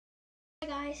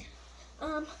guys.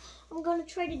 I'm gonna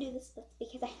try to do this split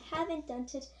because I haven't done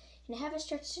it and I haven't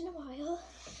stretched in a while.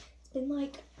 It's been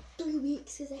like 3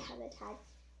 weeks because I haven't had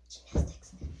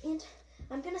gymnastics, and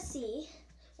I'm gonna see.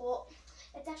 Well,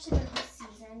 it's actually been a whole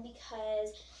season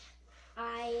because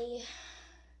I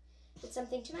did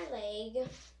something to my leg,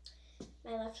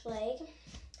 my left leg,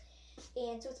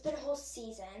 and so it's been a whole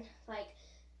season, like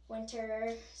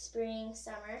winter, spring,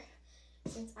 summer,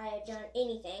 since I have done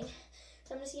anything.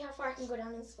 So I'm gonna see how far I can go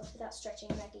down in the splits without stretching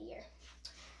in like a year.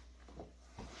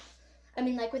 I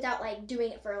mean, like without like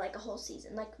doing it for like a whole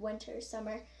season, like winter,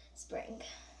 summer, spring,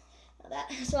 all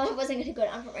that. So I wasn't gonna go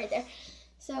down from right there.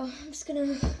 So I'm just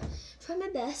gonna try my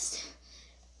best.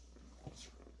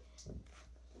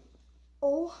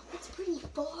 Oh, that's pretty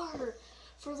far.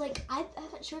 For like, I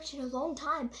haven't stretched in a long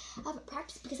time. I haven't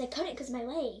practiced because I couldn't because my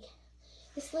leg,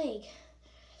 this leg.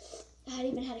 I had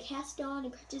even had a cast on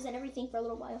and crutches and everything for a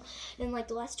little while. And like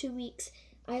the last 2 weeks,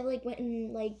 I like went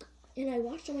and like, and I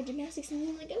watched all my gymnastics and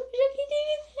I'm like, I wish I could do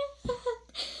that.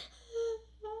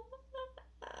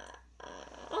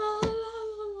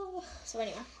 So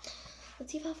anyway,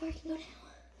 let's see how far I can go now.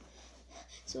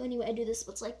 So anyway, I do the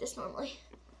splits like this normally.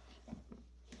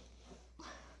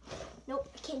 Nope,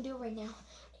 I can't do it right now.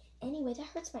 Anyway, that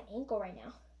hurts my ankle right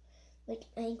now. Like,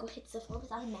 my ankle hits the floor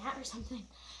without a mat or something.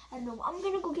 I don't know. I'm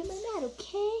gonna go get my mat,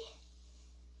 okay?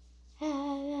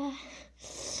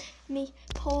 Let me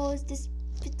pause this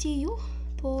video.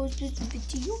 Pause this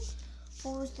video.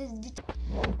 Pause this video.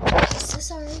 So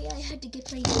sorry, I had to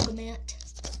get my yoga mat.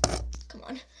 Come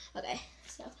on. Okay,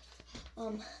 so,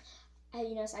 so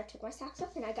I took my socks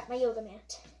off and I got my yoga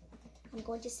mat. I'm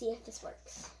going to see if this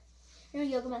works. I know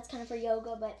yoga mat's kind of for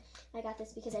yoga, but I got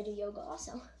this because I do yoga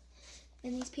also.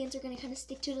 And these pants are going to kind of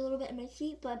stick to it a little bit in my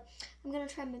feet, but I'm going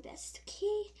to try my best,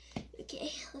 okay?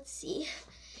 Okay, let's see.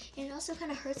 And it also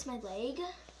kind of hurts my leg.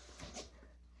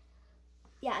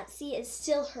 Yeah, see, it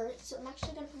still hurts, so I'm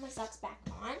actually going to put my socks back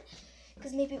on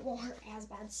because maybe it won't hurt as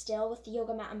bad still with the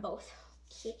yoga mat on both.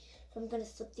 Okay, so I'm going to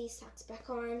slip these socks back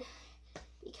on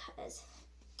because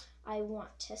I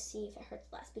want to see if it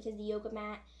hurts less because the yoga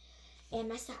mat and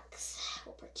my socks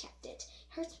will protect it.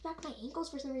 It hurts back my ankles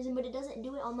for some reason, but it doesn't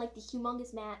do it on like the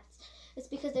humongous mats. It's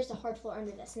because there's a hard floor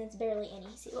under this, and it's barely any.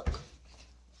 See, look.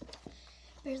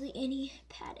 Barely any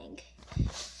padding.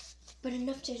 But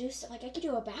enough to do stuff. Like, I could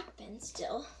do a back bend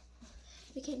still.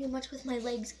 I can't do much with my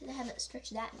legs because I haven't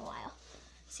stretched that in a while.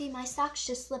 See, my socks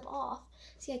just slip off.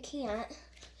 See, I can't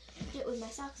do it with my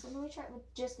socks. So let me try it with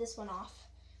just this one off,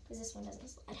 because this one doesn't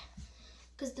slide.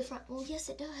 Because the front, well, yes,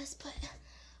 it does, but...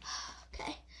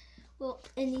 Okay, well,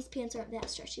 and these pants aren't that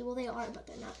stretchy. Well, they are, but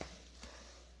they're not.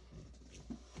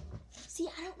 See,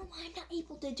 I don't know why I'm not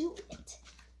able to do it.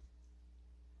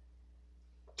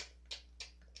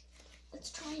 Let's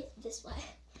try it this way.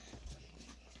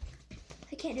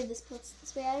 I can't do the splits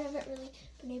this way. I haven't really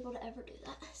been able to ever do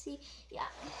that. See, yeah.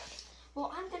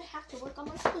 Well, I'm going to have to work on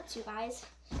my splits, you guys.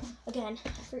 Again,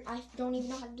 I don't even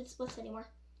know how to do the splits anymore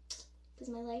because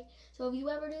of my leg. So if you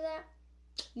ever do that,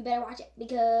 you better watch it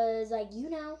because, like, you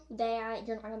know that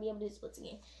you're not going to be able to do the splits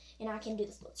again. And I can do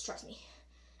the splits, trust me.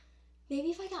 Maybe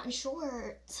if I got in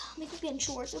shorts. Maybe get in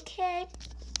shorts, okay?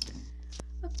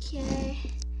 Okay.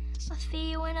 I'll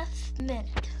see you in a minute.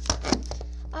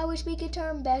 I wish we could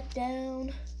turn back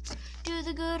down. Do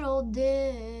the good old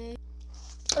day.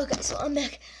 Okay, so I'm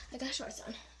back. I got shorts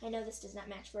on. I know this does not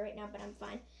match for right now, but I'm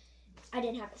fine. I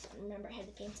didn't have this on. Remember, I had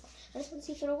the pants on. I just want to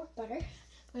see if it'll work better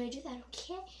when I do that,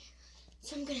 okay?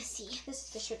 So I'm gonna see. This is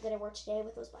the shirt that I wore today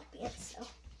with those black pants. So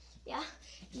yeah,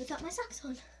 without my socks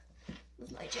on,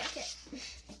 with my jacket.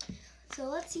 So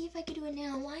let's see if I can do it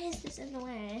now. Why is this in the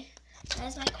way? Why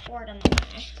is my cord in the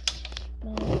way?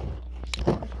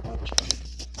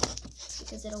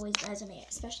 Because it always does me,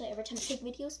 especially every time I take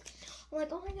videos. I'm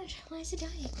like, oh my gosh, why is it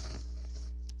dying?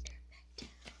 Turn back down.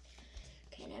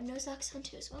 Okay, and I have no socks on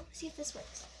too, so let's see if this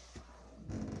works.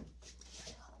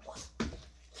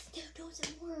 Still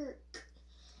doesn't work.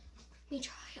 Let me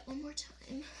try it one more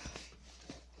time.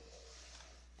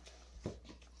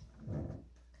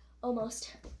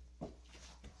 Almost.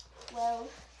 Well,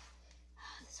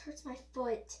 this hurts my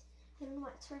foot. I don't know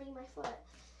what's hurting my foot.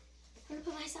 I'm gonna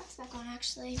put my socks back on,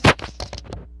 actually.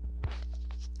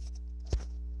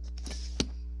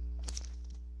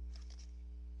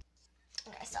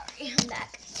 Okay, sorry, I'm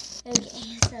back.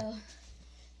 Okay, so...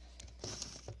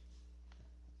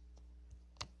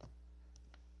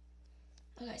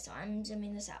 Okay, so I'm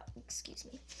zooming this out. Excuse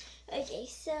me. Okay,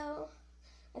 so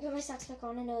I put my socks back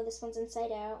on. I know this one's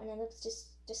inside out, and it looks just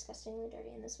disgustingly dirty,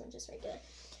 and this one's just right good.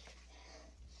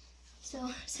 So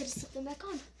I just had to slip them back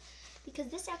on. Because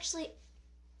this actually,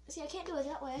 see, I can't do it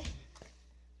that way.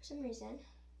 for some reason.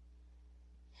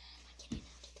 Why can't I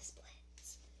not do the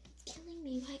splits? It's killing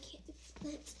me. Why can't I do the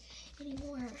splits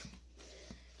anymore?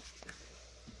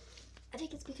 I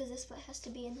think it's because this foot has to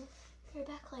be in the very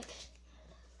back, like,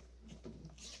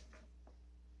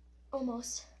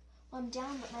 almost. Well, I'm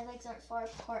down, but my legs aren't far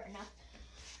apart enough.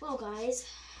 Well, guys,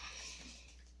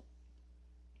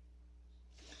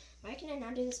 why can I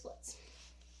not do the splits?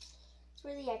 It's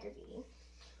really aggravating.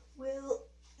 Well,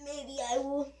 maybe I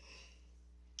will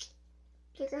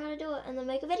figure out how to do it and then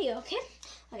make a video, okay?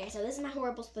 Okay, so this is my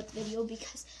horrible splits video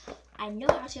because I know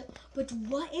how to, but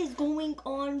what is going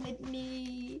on with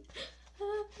me?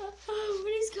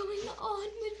 What is going on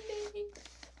with me?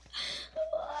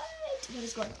 What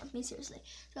is going on with me, seriously?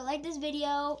 So like this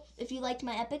video if you liked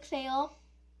my epic fail.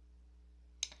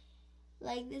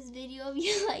 Like this video if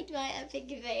you liked my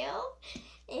epic fail.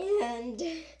 And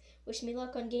wish me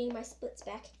luck on getting my splits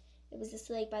back. It was this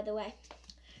leg, by the way.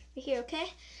 Right here, okay?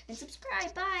 And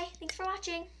subscribe. Bye. Thanks for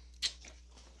watching.